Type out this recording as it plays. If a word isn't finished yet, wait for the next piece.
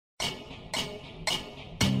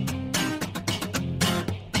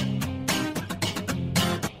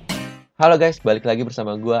Halo guys, balik lagi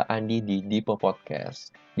bersama gua Andi di Dipo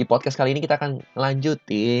Podcast. Di podcast kali ini kita akan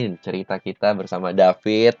lanjutin cerita kita bersama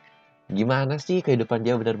David. Gimana sih kehidupan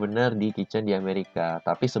dia benar-benar di kitchen di Amerika.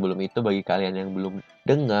 Tapi sebelum itu bagi kalian yang belum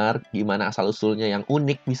dengar gimana asal-usulnya yang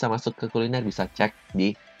unik bisa masuk ke kuliner, bisa cek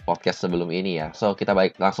di podcast sebelum ini ya. So, kita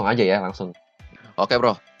balik langsung aja ya, langsung. Oke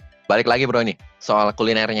bro, balik lagi bro nih, soal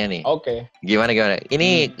kulinernya nih. Oke. Gimana?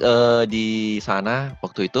 Ini di sana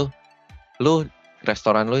waktu itu lu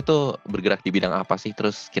restoran lu itu bergerak di bidang apa sih?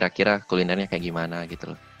 Terus kira-kira kulinernya kayak gimana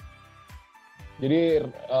gitu loh? Jadi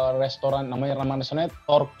nama restorannya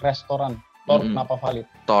Tork Restoran. Tork Napa Valid.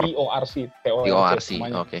 Tork. TORC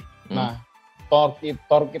namanya. Oke. Nah, Tork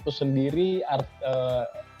itu sendiri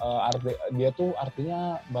dia tuh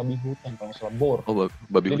artinya babi hutan kalau nggak salah, bor. Oh,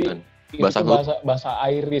 babi Jadi, hutan. Bahasa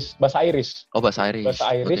Iris. Oh, bahasa Iris.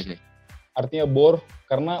 Bahasa Iris. Okay. Artinya bor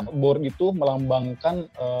karena bor itu melambangkan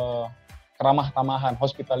keramah tamahan,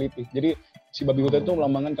 hospitality. Jadi si babi hutan itu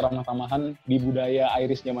melambangkan keramah tamahan di budaya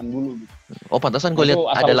Iris zaman dulu gitu. Oh, pantasan gue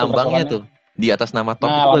lihat ada lambangnya tuh di atas nama Tork.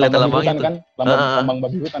 Nah, gue lihat lambang lambangnya hutan tuh. kan, lambang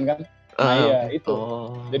babi hutan kan. Nah iya itu.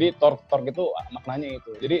 Jadi Tork itu maknanya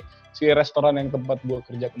itu. Jadi si restoran yang tempat gue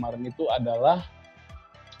kerja kemarin itu adalah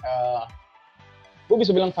gue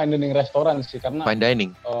bisa bilang fine dining restoran sih karena fine dining.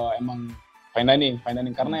 Emang fine dining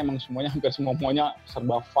karena emang hampir semuanya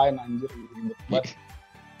serba fine, anjir, ribet banget.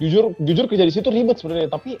 Jujur kerja di situ ribet sebenarnya,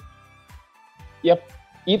 tapi ya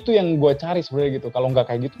itu yang gue cari sebenarnya gitu. Kalau nggak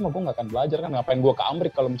kayak gitu mah gue nggak akan belajar kan. Ngapain gue ke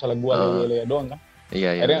Amerika kalau misalnya gue lele doang kan.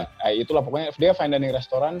 Iya. Akhirnya itulah pokoknya dia fine dining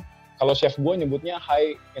restoran. Kalau chef gue nyebutnya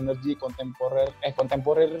high energy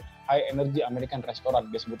contemporary high energy American restaurant,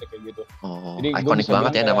 dia sebutnya kayak gitu. Oh, jadi ikonik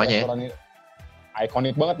banget ya namanya ya.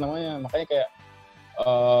 Ikonik banget namanya, makanya kayak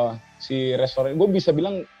si restoran gue bisa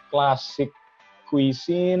bilang classic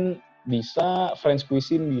cuisine bisa, French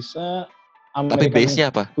cuisine bisa, American. Tapi base-nya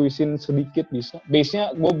apa? Cuisine sedikit bisa. Base-nya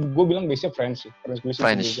gue bilang base-nya French sih, French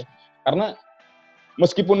cuisine sedikit. Karena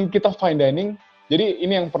meskipun kita fine dining, jadi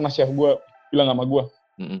ini yang pernah chef gue bilang sama gue.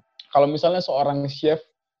 Kalau misalnya seorang chef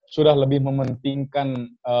sudah lebih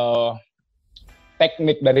mementingkan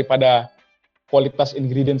teknik daripada kualitas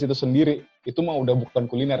ingredients itu sendiri, itu mah udah bukan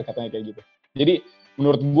kuliner katanya kayak gitu. Jadi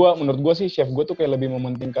menurut gua sih chef gua tuh kayak lebih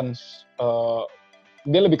mementingkan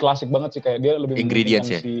dia lebih klasik banget sih, kayak dia lebih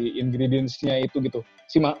mementingkan si ingredients-nya itu gitu.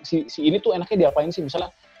 Si ini tuh enaknya diapain sih? Misalnya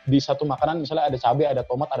di satu makanan misalnya ada cabai, ada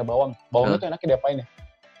tomat, ada bawang. Bawangnya tuh enaknya diapain ya?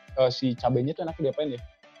 Si cabainya tuh enaknya diapain ya?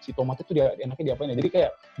 Si tomatnya tuh enaknya diapain ya? Jadi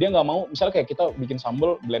kayak dia nggak mau misalnya kayak kita bikin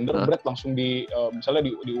sambal blender bread langsung misalnya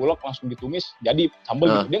diulek langsung ditumis jadi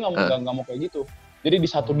sambal gitu. Dia nggak mau kayak gitu. Jadi di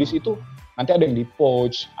satu dish itu nanti ada yang di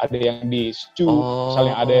poach, ada yang di stew,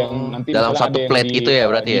 misalnya ada yang nanti dalam misalnya satu ada plate yang gitu ya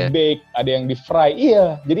berarti di bake, ada yang di fry. Iya,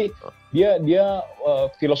 jadi dia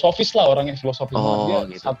filosofis lah, orangnya filosofis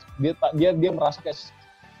banget. Dia merasa kayak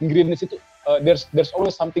ingredients itu there's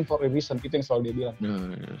always something for a reason, itu yang selalu dia bilang.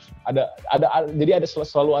 Jadi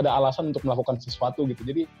selalu ada alasan untuk melakukan sesuatu gitu.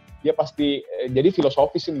 Jadi dia pasti jadi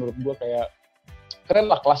filosofis sih menurut gua, kayak keren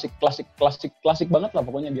lah, klasik banget lah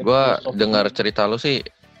pokoknya dia. Gua dengar cerita lu sih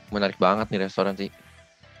menarik banget nih restoran sih.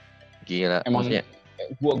 Gila. Emang maksudnya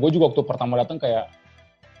gua juga waktu pertama datang kayak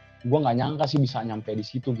gua nggak nyangka sih bisa nyampe di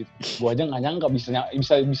situ gitu. Gua aja nggak nyangka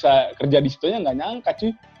bisa kerja di situ aja, nggak nyangka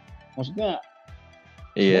cuy. Maksudnya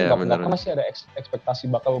iya, nggak pernah sih ada ekspektasi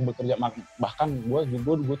bakal bekerja, bahkan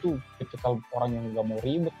gue tuh tipikal orang yang nggak mau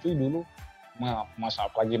ribet cuy dulu. Masa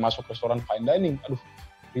apalagi masuk restoran fine dining, aduh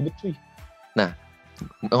ribet cuy. Nah,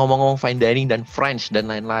 ngomong-ngomong fine dining dan French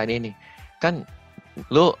dan lain-lain ini, kan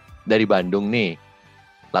lu dari Bandung nih,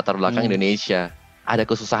 latar belakang Indonesia, ada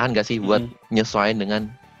kesusahan gak sih buat nyesuaiin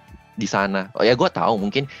dengan di sana? Oh ya, gue tahu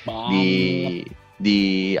mungkin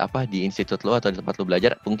di institut lo atau di tempat lo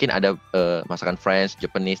belajar mungkin ada masakan French,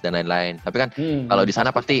 Japanese dan lain-lain. Tapi kan kalau di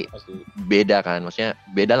sana pasti beda kan, maksudnya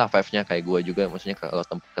beda lah vibe-nya kayak gue juga, maksudnya kalau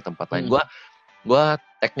ke tempat lain. Gue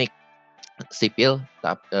teknik sipil,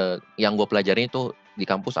 yang gue pelajarin itu di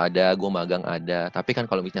kampus ada, gue magang ada. Tapi kan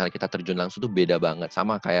kalau misalnya kita terjun langsung tuh beda banget,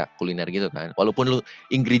 sama kayak kuliner gitu kan. Walaupun lu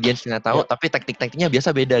ingredients nggak tahu, tapi teknik-tekniknya biasa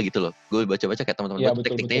beda gitu loh. Gue baca-baca kayak teman-teman gue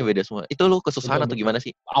tekniknya beda semua. Itu lu kesusahan atau gimana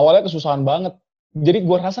sih? Awalnya kesusahan banget. Jadi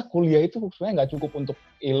gue rasa kuliah itu sebenarnya nggak cukup untuk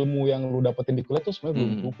ilmu yang lu dapetin di kuliah tuh sebenarnya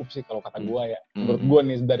belum cukup sih kalau kata gue ya. Menurut gue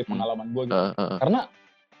nih dari pengalaman gue gitu. Karena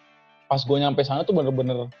pas gue nyampe sana tuh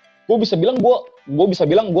bener-bener gue bisa bilang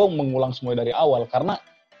gue mengulang semua dari awal, karena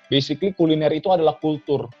basically kuliner itu adalah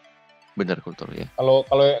kultur. Bener, kultur ya.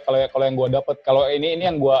 Kalau yang gue dapet, kalau ini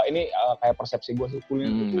kayak persepsi gue sih,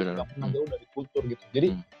 kuliner itu nggak pernah jauh dari kultur gitu.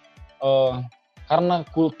 Jadi karena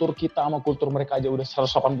kultur kita sama kultur mereka aja udah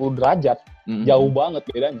 180 derajat, jauh banget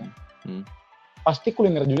bedanya. pasti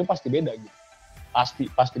kuliner dunia pasti beda gitu.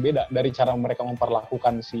 Pasti beda dari cara mereka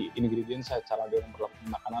memperlakukan si ingredients, cara dia memperlakukan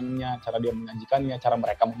makanannya, cara dia menyajikannya, cara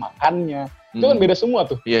mereka memakannya. Itu kan beda semua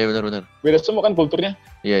tuh. Iya, benar. Beda semua kan kulturnya.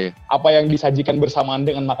 Iya. Apa yang disajikan bersamaan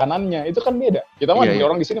dengan makanannya itu kan beda. Kita mah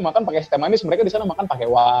orang di sini makan pakai es teh manis, mereka di sana makan pakai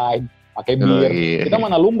wine, pakai bir. Kita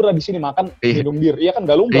mana lumrah di sini makan minum bir. Iya kan,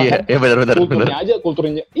 enggak lumrah kan? Iya, benar.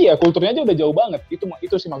 Kulturnya aja udah jauh banget. Itu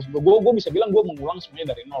sih maksud gue. Gue bisa bilang gue mengulang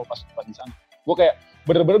semuanya dari nol pas di sana. Gue kayak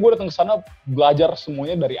bener-bener gue datang ke sana belajar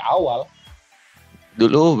semuanya dari awal.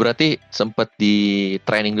 Dulu berarti sempet di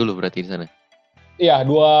training dulu berarti di sana? Iya,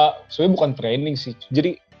 sebenarnya bukan training sih.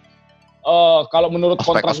 Jadi kalau menurut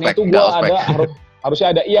kontraknya itu gue harusnya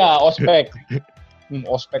ada, iya ospek.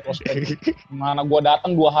 Ospek. Mana gue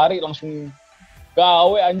datang 2 hari langsung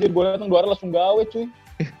gawe, anjir. Gue datang 2 hari langsung gawe, cuy.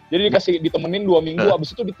 Jadi ditemenin 2 minggu,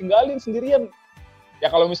 abis itu ditinggalin sendirian. Ya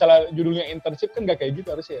kalau misalnya judulnya internship kan gak kayak gitu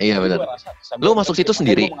harusnya. Iya benar. Lu masuk situ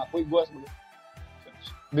sendiri? Gue mengakui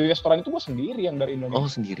di restoran itu gue sendiri yang dari Indonesia. Oh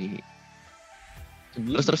sendiri.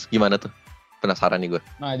 Terus gimana tuh? Penasaran nih gue.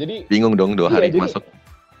 Nah jadi bingung dong 2 hari masuk.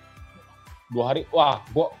 2 hari, wah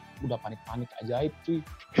gue udah panik ajaib cuy.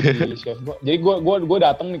 Di chef gue. Jadi gue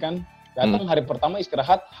datang nih kan. Datang hari pertama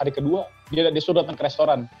istirahat, hari kedua dia suruh datang ke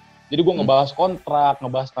restoran. Jadi gue ngebahas kontrak,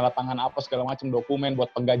 ngebahas tanda tangan apa segala macam, dokumen buat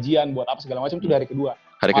penggajian, buat apa segala macam itu di hari kedua.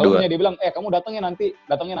 Malamnya dia bilang, kamu datangnya nanti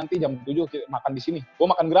jam 7 makan di sini. Gue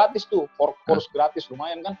makan gratis tuh, course gratis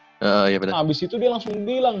lumayan kan. Iya benar. Nah, habis itu dia langsung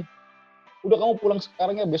bilang, udah kamu pulang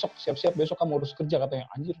sekarang ya, besok siap-siap, besok kamu harus kerja katanya.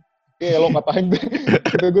 Anjir, gelo katain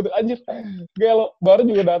gue tuh anjir. Gelo, baru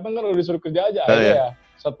juga datang kan udah disuruh kerja aja. Ya.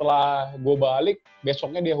 Setelah gue balik,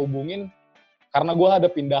 besoknya dia hubungin karena gue ada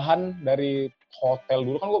pindahan dari hotel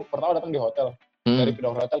dulu kan gue pertama datang di hotel dari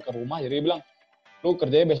pindah hotel ke rumah, jadi dia bilang lu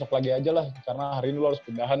kerjanya besok lagi aja lah karena hari ini lu harus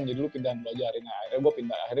pindahan, jadi lu pindahan dulu aja hari ini.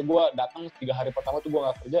 Akhirnya gue datang 3 hari pertama tuh gue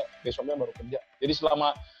nggak kerja, besoknya baru kerja. Jadi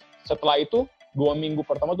setelah itu 2 minggu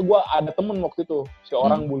pertama tuh gue ada temen waktu itu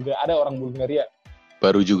orang Bulgaria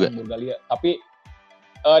baru juga Bulgaria, tapi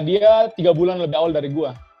dia 3 bulan lebih awal dari gue.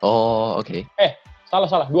 Oh oke. Salah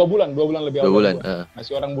 2 bulan lebih awal dari gue. Nah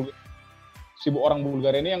si orang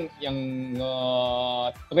Bulgaria ini yang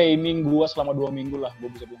nge-training gue selama 2 minggu lah, gue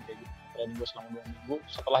bisa bilang kayak gitu. Training gue selama 2 minggu.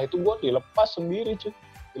 Setelah itu gue dilepas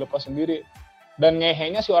sendiri. Dan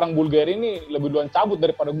ngehenya si orang Bulgaria ini lebih duluan cabut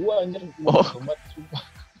daripada gue, anjir. Sumpah.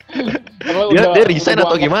 Dia resign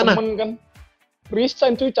atau gimana? Kan.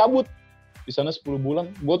 Resign cuy, cabut. Di sana 10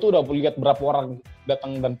 bulan. Gue tuh udah lihat berapa orang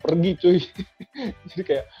datang dan pergi cuy. Jadi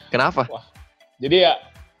kayak... Kenapa? Wah. Jadi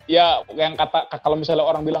ya yang kata kalau misalnya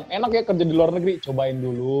orang bilang enak ya kerja di luar negeri, cobain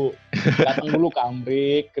dulu, datang dulu ke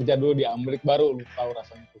Amerika, kerja dulu di Amerika baru lu tahu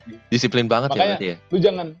rasanya tuh. Disiplin banget. Makanya, ya berarti ya. Lu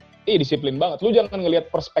jangan disiplin banget. Lu jangan ngelihat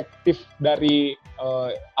perspektif dari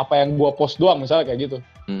apa yang gua post doang misalnya kayak gitu.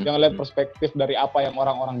 Jangan lihat perspektif dari apa yang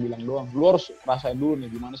orang-orang bilang doang. Lu harus rasain dulu nih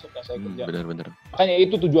gimana sih rasanya kerja. Benar. Makanya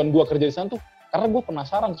itu tujuan gua kerja di sana tuh karena gua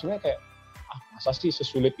penasaran sebenarnya kayak masa sih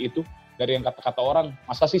sesulit itu. Dari yang kata-kata orang,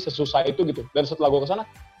 masa sih sesusah itu gitu. Dan setelah gue kesana,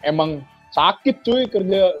 emang sakit cuy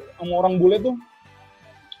kerja sama orang bule tuh.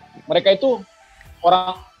 Mereka itu,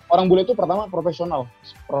 orang bule itu pertama profesional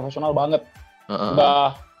banget.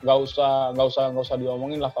 Udah nggak usah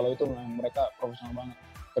diomongin lah kalau itu mereka profesional banget.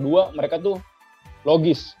 Kedua, mereka tuh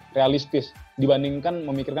logis, realistis, dibandingkan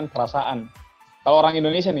memikirkan perasaan. Kalau orang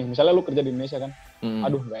Indonesia nih, misalnya lu kerja di Indonesia kan,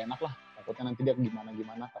 aduh nggak enak lah. Takutnya nanti dia gimana,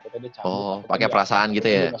 takutnya dia cabut. Pakai perasaan gitu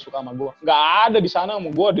ya? Gak suka sama gue. Gak ada di sana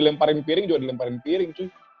sama gue, dilemparin piring cuy.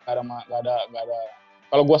 Gak ada.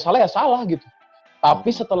 Kalau gue salah ya salah gitu. Tapi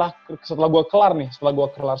setelah gue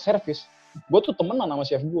kelar servis, gue tuh temenan sama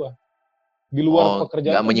chef gue. Di luar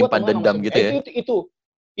pekerjaan. Gak menyimpan dendam gitu ya?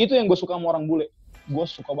 Itu yang gue suka sama orang bule. Gue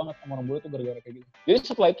suka banget sama orang bule tuh gara-gara kayak gitu. Jadi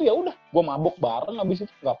setelah itu ya udah, gue mabok bareng abis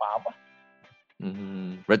itu gak apa-apa.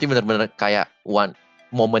 Berarti benar-benar kayak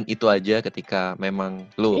momen itu aja ketika memang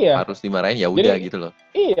lu harus dimarahin ya udah gitu loh.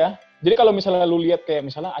 Iya. Jadi kalau misalnya lu lihat kayak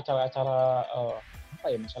misalnya acara-acara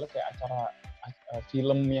misalnya kayak acara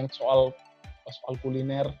film yang soal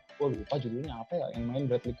kuliner, gue lupa judulnya apa ya, yang main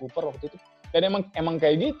Bradley Cooper waktu itu. Dan emang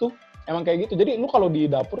kayak gitu. Jadi lu kalau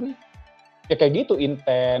di dapur nih ya kayak gitu,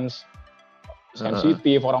 intens,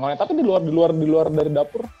 sensitif orang-orang. Tapi di luar dari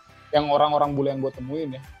dapur yang orang-orang bule yang gue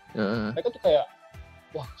temuin ya. Mereka tuh kayak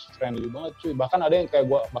wah friendly banget cuy, bahkan ada yang kayak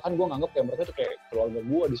gue nganggap kayak mereka tuh kayak keluarga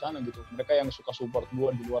gue di sana gitu. Mereka yang suka support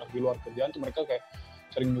gue di luar kerjaan tuh mereka kayak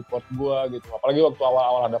sering support gue gitu. Apalagi waktu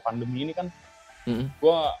awal ada pandemi ini kan,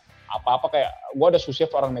 gue apa-apa kayak gue ada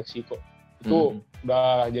sous-chef orang Meksiko itu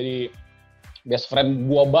udah jadi best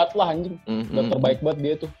friend gue banget lah anjing. Udah terbaik banget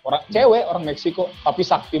dia tuh, orang cewek orang Meksiko tapi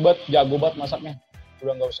sakti banget, jago banget masaknya.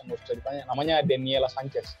 udah nggak usah ditanya. Namanya Daniela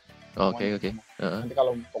Sanchez. Oke. Nanti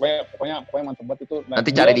kalau pokoknya mantep banget itu. Nanti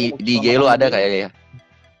cari di IG lu ada kayaknya ya.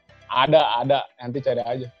 Ada, nanti cari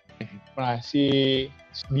aja. Nah si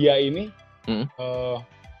dia ini,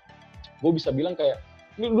 gue bisa bilang kayak,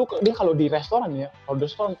 dia kalau di restoran ya, kalau di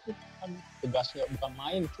restoran tuh kan tegasnya bukan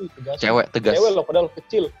main cuy, tegasnya. Cewek tegas. Cewek loh padahal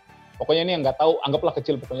kecil. Pokoknya ini yang nggak tahu, anggaplah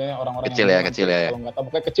kecil pokoknya orang-orang kecil yang ya. Kalau nggak tahu,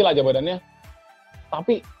 pokoknya kecil aja badannya.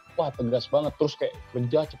 Tapi wah tegas banget, terus kayak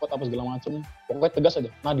kerja cepat apa segala macem. Pokoknya tegas aja.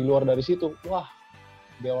 Nah di luar dari situ, wah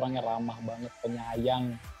dia orangnya ramah banget,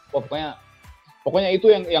 penyayang. Wah pokoknya itu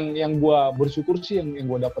yang gue bersyukur sih, yang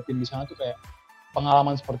gue dapetin di sana tuh kayak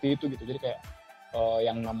pengalaman seperti itu gitu. Jadi kayak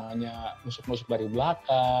yang namanya nusuk-nusuk dari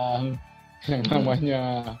belakang, yang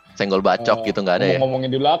namanya senggol bacok gitu nggak ada ya? Ngomongin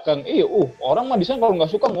di belakang, orang mah di sana kalau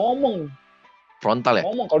nggak suka ngomong. Frontal ya?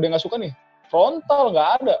 Ngomong kalau dia nggak suka nih, frontal nggak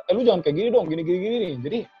ada. Lu jangan kayak gini dong, gini nih.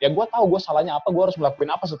 Jadi ya gue tahu gue salahnya apa, gue harus melakukan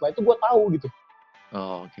apa setelah itu gue tahu gitu.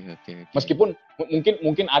 Oh oke. Meskipun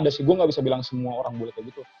mungkin ada sih, gue nggak bisa bilang semua orang boleh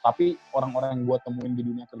kayak gitu. Tapi orang-orang yang gue temuin di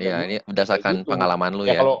dunia kerja. Iya ini berdasarkan gitu. pengalaman lu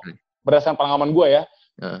ya. Kalau berdasarkan pengalaman gue ya.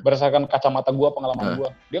 Berdasarkan kacamata gue, pengalaman gue,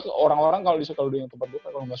 dia orang-orang kalau dia yang tempat gue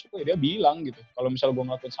kalau nggak suka ya dia bilang gitu. Kalau misalnya gue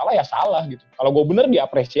ngelakuin salah ya salah gitu. Kalau gue bener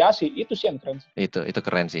diapresiasi, itu sih yang keren. Itu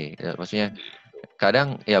keren sih. Ya, maksudnya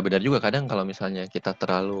kadang ya benar juga, kadang kalau misalnya kita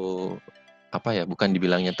terlalu bukan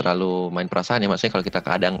dibilangnya terlalu main perasaan ya, maksudnya kalau kita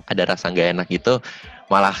kadang ada rasa nggak enak gitu,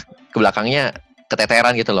 malah ke belakangnya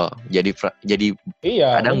keteteran gitu loh. Jadi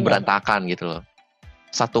kadang berantakan gitu loh.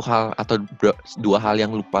 Satu hal atau dua hal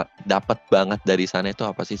yang lupa dapat banget dari sana itu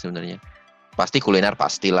apa sih sebenarnya? Pasti kuliner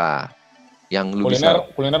pastilah. Yang lu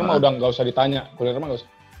kuliner mah udah nggak usah ditanya. Kuliner mah nggak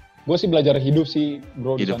usah. Gue sih belajar hidup sih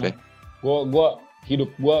bro di sana. Gue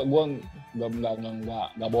hidup gue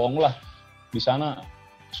nggak bohong lah. Di sana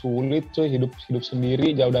sulit cuy, hidup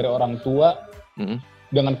sendiri jauh dari orang tua,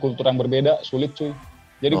 dengan kultur yang berbeda sulit cuy.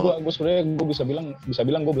 Jadi gue sebenarnya gue bisa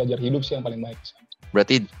bilang gue belajar hidup sih yang paling baik di sana.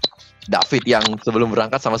 Berarti David yang sebelum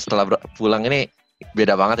berangkat sama setelah pulang ini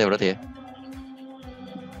beda banget ya berarti ya?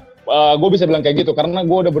 Gue bisa bilang kayak gitu karena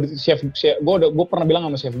gue udah gue pernah bilang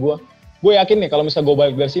sama chef gue yakin nih kalau misalnya gue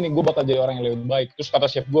balik dari sini gue bakal jadi orang yang lebih baik. Terus kata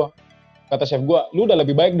chef gue, lu udah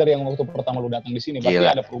lebih baik dari yang waktu pertama lu datang di sini.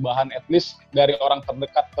 Berarti ada perubahan, at least dari orang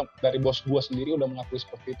terdekat, dari bos gue sendiri udah mengakui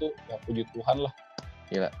seperti itu. Ya puji Tuhan lah.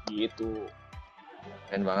 Gila. Gitu.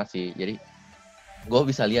 Keren banget sih. Jadi gue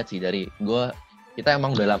bisa lihat sih dari kita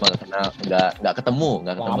emang udah lama kenal, nggak ketemu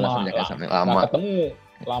sampai lama. Nggak ketemu,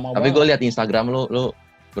 lama. Tapi gue lihat Instagram lu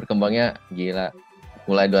berkembangnya gila.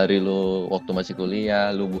 Mulai dari lu waktu masih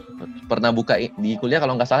kuliah, lu pernah buka di kuliah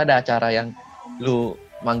kalau nggak salah ada acara yang lu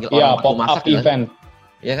manggil orang untuk masak event.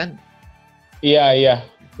 Iya kan? Iya.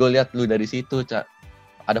 Gue lihat lu dari situ,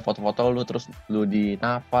 ada foto-foto lu, terus lu di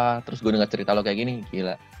Napa, terus gue dengar cerita lu kayak gini,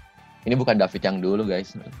 gila. Ini bukan David yang dulu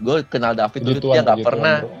guys. Gue kenal David dulu dia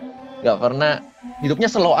nggak pernah hidupnya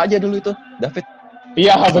slow aja dulu itu David.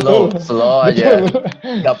 Iya betul. Slow aja.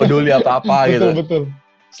 Nggak peduli apa-apa gitu. Betul.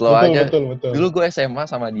 Slow aja. Betul. Dulu gue SMA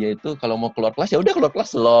sama dia itu kalau mau keluar kelas ya udah keluar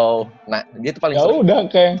kelas slow. Nah dia itu paling sering. Ya udah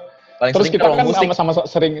kayak. Paling terus sering kita kan sama-sama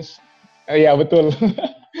sering. Iya betul.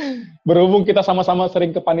 Berhubung kita sama-sama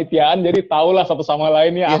sering kepanitiaan jadi tahulah satu sama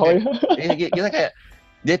lain ya. Iya kita kayak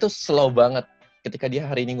dia itu slow banget. Ketika dia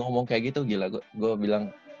hari ini ngomong kayak gitu gila, gue bilang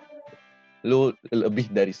lu lebih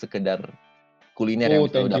dari sekedar kuliner yang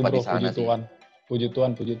lu dapat di sana sih. Puji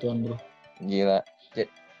Tuhan bro. Gila.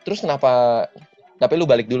 Terus kenapa? Tapi lu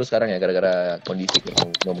balik dulu sekarang ya gara-gara kondisi yang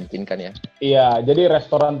memungkinkan ya? Iya, jadi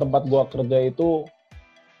restoran tempat gua kerja itu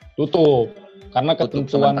tutup karena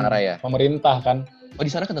ketentuan pemerintah kan. Oh di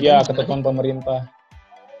sana ketentuan? Iya ketentuan pemerintah.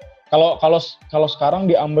 Kalau sekarang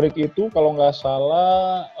di Amerika itu kalau nggak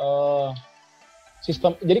salah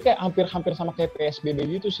sistem, jadi kayak hampir sama kayak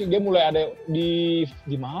PSBB gitu sih. Dia mulai ada di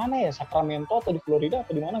mana ya, Sacramento atau di Florida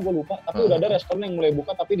atau di mana gue lupa. Tapi udah ada restoran yang mulai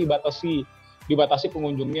buka tapi dibatasi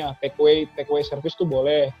pengunjungnya. Take away service tuh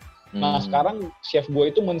boleh. Nah sekarang chef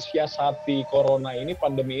gue itu mensiasati corona ini,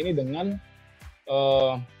 pandemi ini dengan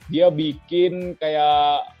dia bikin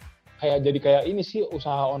kayak jadi kayak ini sih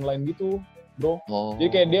usaha online gitu, bro. Jadi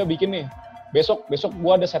kayak dia bikin nih, besok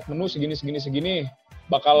gue ada set menu segini.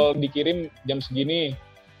 Bakal dikirim jam segini.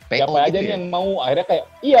 PO siapa gitu aja nih yang mau, akhirnya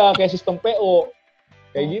kayak sistem PO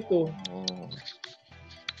kayak gitu.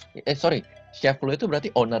 Sorry, chef lu itu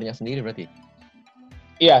berarti ownernya sendiri berarti?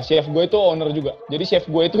 Iya, chef gue itu owner juga. Jadi chef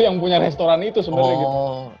gue itu yang punya restoran itu sebenarnya gitu.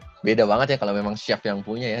 Beda banget ya kalau memang chef yang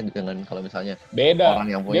punya ya dengan kalau misalnya beda.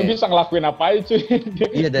 Orang yang punya. Dia bisa ngelakuin apa aja cuy.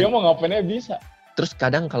 Dia mau ngapainnya bisa. Terus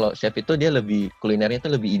kadang kalau chef itu dia lebih kulinernya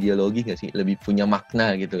itu lebih ideologi nggak sih? Lebih punya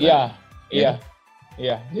makna gitu kan? Iya.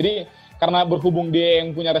 Jadi karena berhubung dia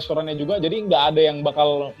yang punya restorannya juga, jadi nggak ada yang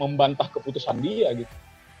bakal membantah keputusan dia gitu.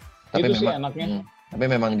 Tapi itu sih memang, enaknya. Tapi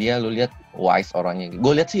memang dia lu lihat wise orangnya.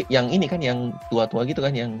 Gue lihat sih yang ini kan, yang tua-tua gitu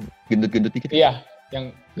kan, yang gendut-gendut dikit. Iya,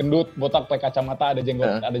 yang gendut, botak, pakai kacamata, ada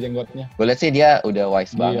jenggotnya. Gue lihat sih dia udah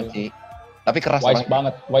wise banget sih. Tapi keras wise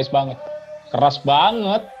banget. Keras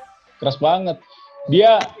banget.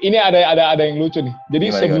 Dia ini ada yang lucu nih. Jadi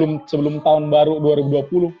sebelum tahun baru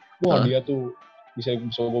 2020, dia tuh bisa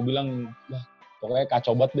gue bilang, pokoknya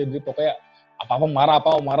kacau banget deh. Pokoknya apa-apa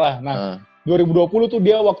marah. Nah, 2020 tuh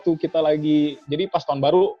dia waktu kita lagi, jadi pas tahun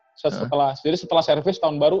baru, setelah servis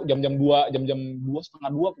tahun baru jam-jam 2, setengah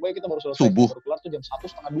 2, pokoknya kita baru selesai. Subuh. Baru kelar tuh jam 1,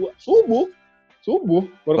 setengah 2. Subuh.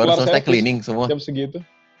 Baru kelar selesai servis. Cleaning semua. Jam segitu.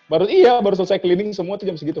 Baru selesai cleaning semua tuh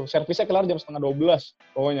jam segitu. Servisnya kelar jam setengah 12.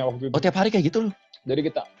 Pokoknya waktu itu. Oh, tiap hari kayak gitu loh? Jadi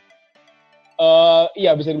kita,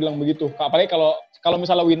 iya bisa dibilang begitu. Apalagi kalau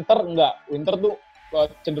misalnya winter, enggak. Winter tuh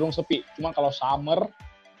cenderung sepi. Cuma kalau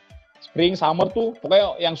spring, summer tuh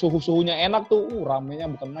pokoknya yang suhunya enak tuh, ramenya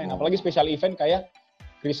bukan main. Apalagi special event kayak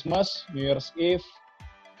Christmas, New Year's Eve,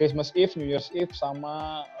 New Year's Eve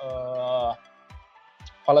sama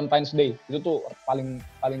Valentine's Day. Itu tuh paling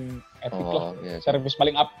epic lah. Yes. Service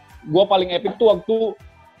paling up. Gua paling epic tuh waktu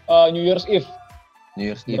New Year's Eve.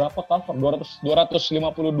 Berapa cover? 252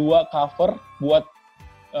 cover buat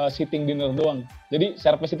sitting dinner doang. Jadi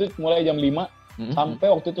service itu mulai jam 5 sampai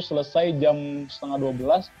waktu itu selesai jam setengah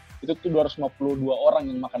 12. Itu tuh 252 orang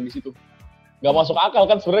yang makan di situ. Gak masuk akal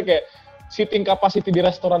kan sebenarnya, kayak sitting capacity di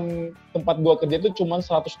restoran tempat gua kerja itu cuma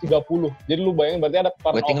 130. Jadi lu bayangin berarti ada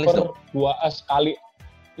turnover 2 sekali.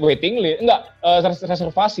 Waiting list? Enggak,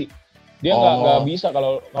 reservasi. Dia nggak bisa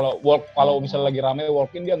kalau misalnya lagi rame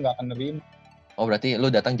walk-in, dia nggak akan nerima. Oh, berarti lu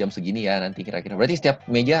datang jam segini ya nanti kira-kira. Berarti setiap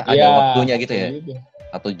meja ada waktunya gitu ya? Gitu.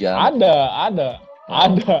 1 jam?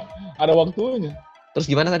 Ada waktunya. Terus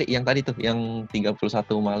gimana tadi? Yang tadi tuh, yang 31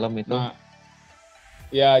 malam itu? Nah,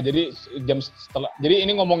 ya jadi jadi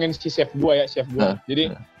ini ngomongin si chef gua. Jadi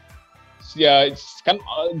ya kan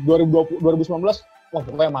 2019, wah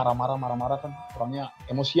pokoknya marah kan. Orangnya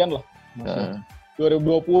emosian lah.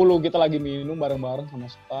 2020 kita lagi minum bareng-bareng sama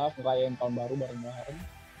staff, ngerayain tahun baru bareng-bareng.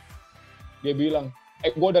 Dia bilang,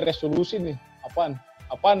 gua ada resolusi nih. Apaan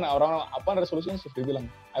resolusinya sih? Dia bilang,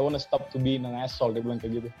 I wanna stop to be an asshole. Dia bilang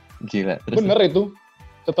kayak gitu. Gila. Bener itu.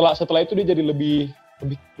 Setelah itu dia jadi lebih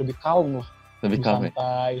calm lah. Lebih calm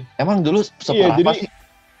santai. Emang dulu separah apa sih?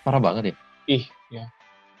 Parah banget ya? Ya.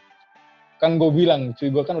 Kan gue bilang, cuy,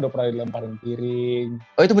 gue kan udah pernah dilemparin piring.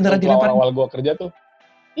 Oh, itu beneran dilemparin? Awal gue kerja tuh.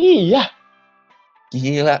 Iya.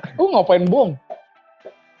 Gila. Gue ngapain bohong?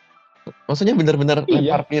 Maksudnya bener-bener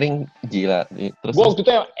lempar piring, gila. Terus gue waktu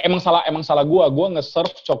itu emang salah gue. Gue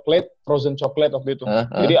nge-serve frozen coklat waktu itu.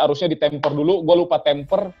 Jadi harusnya ditemper dulu. Gue lupa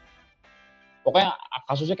temper. Pokoknya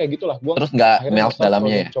kasusnya kayak gitulah. Terus nggak melt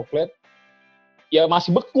dalamnya ya? Coklat. Ya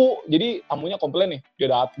masih beku. Jadi tamunya komplain nih.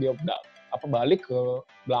 Dia balik ke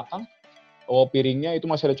belakang. Oh, piringnya itu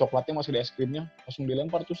masih ada coklatnya, masih ada es krimnya. Langsung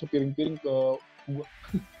dilempar tuh sepiring-piring ke gue.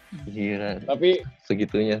 Gila. Tapi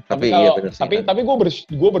segitunya. Iya benar sih. Tapi gue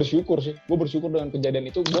bersyukur sih. Gue bersyukur dengan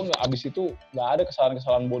kejadian itu. Gue abis itu nggak ada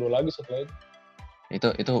kesalahan bodoh lagi setelah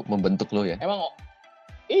itu. Itu membentuk lo ya?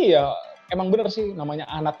 Emang bener sih, namanya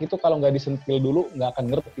anak itu kalau nggak disentil dulu nggak akan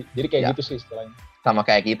ngerti. Jadi kayak gitu sih istilahnya. Sama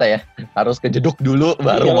kayak kita ya, harus kejeduk dulu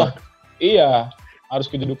baru. Iya, harus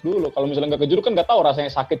kejeduk dulu. Kalau misalnya nggak kejeduk kan nggak tahu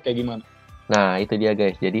rasanya sakit kayak gimana. Nah itu dia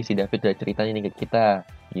guys, jadi si David udah ceritanya nih ke kita.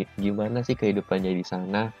 Gimana sih kehidupannya di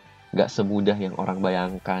sana, nggak semudah yang orang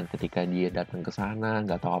bayangkan ketika dia datang ke sana,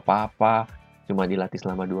 nggak tahu apa-apa, cuma dilatih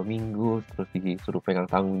selama 2 minggu, terus disuruh pegang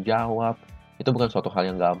tanggung jawab. Itu bukan suatu hal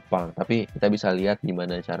yang gampang, tapi kita bisa lihat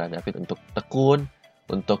gimana cara David untuk tekun,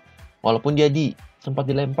 untuk walaupun dia sempat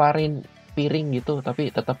dilemparin piring gitu,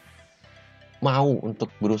 tapi tetap mau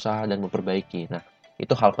untuk berusaha dan memperbaiki. Nah,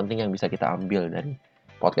 itu hal penting yang bisa kita ambil dari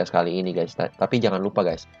podcast kali ini guys. Tapi jangan lupa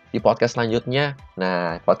guys, di podcast selanjutnya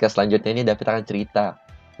ini David akan cerita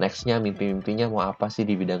nextnya mimpi-mimpinya mau apa sih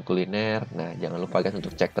di bidang kuliner. Nah, jangan lupa guys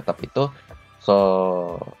untuk cek tetap itu.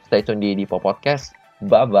 So, stay tune di Podcast.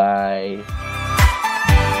 Bye-bye.